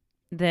you,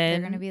 then they're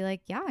going to be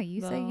like, yeah,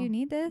 you say you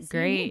need this.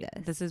 Great.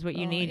 This is what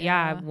you need.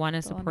 I want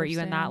to support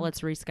you in that.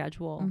 Let's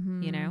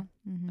reschedule, you know?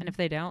 And if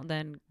they don't,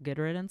 then good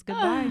riddance.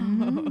 Goodbye.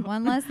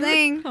 One less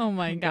thing. Oh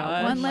my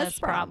God. One less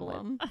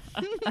problem.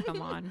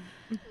 Come on.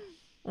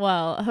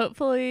 Well,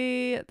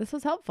 hopefully this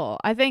was helpful.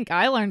 I think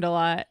I learned a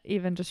lot,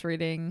 even just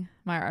reading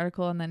my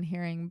article and then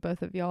hearing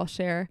both of y'all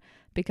share,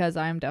 because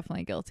I'm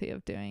definitely guilty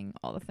of doing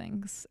all the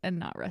things and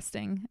not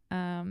resting.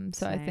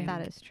 So I think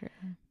that is true.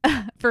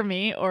 For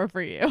me or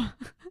for you?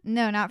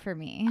 No, not for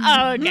me.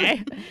 Oh,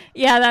 okay.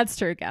 Yeah, that's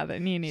true,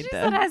 Gavin. You need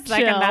to I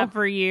second that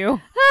for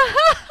you.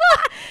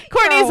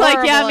 Courtney's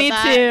like, yeah, me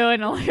too.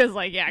 And Olivia's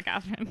like, yeah,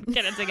 Gavin,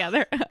 get it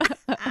together.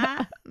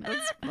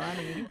 That's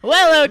funny.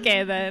 Well,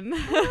 okay then.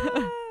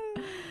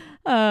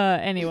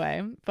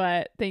 Anyway,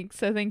 but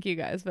thank you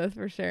guys both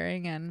for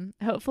sharing, and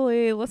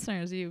hopefully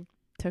listeners, you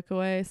took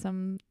away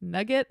some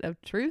nugget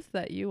of truth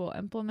that you will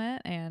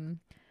implement and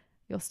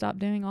you'll stop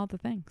doing all the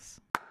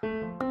things.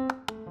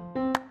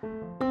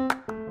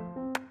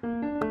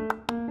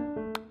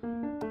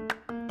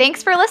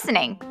 Thanks for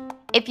listening.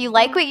 If you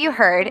like what you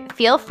heard,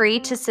 feel free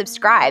to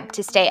subscribe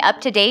to stay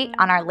up to date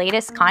on our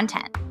latest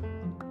content.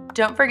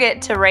 Don't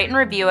forget to rate and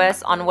review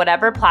us on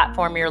whatever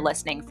platform you're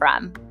listening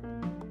from.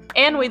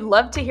 And we'd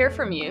love to hear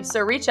from you, so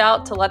reach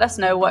out to let us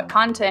know what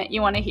content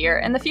you want to hear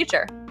in the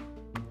future.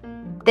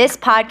 This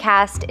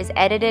podcast is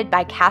edited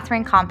by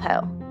Catherine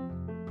Compo.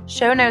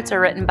 Show notes are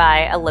written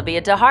by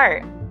Olivia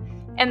DeHart.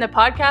 And the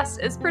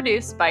podcast is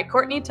produced by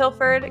Courtney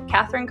Tilford,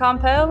 Catherine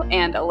Compo,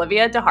 and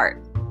Olivia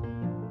DeHart.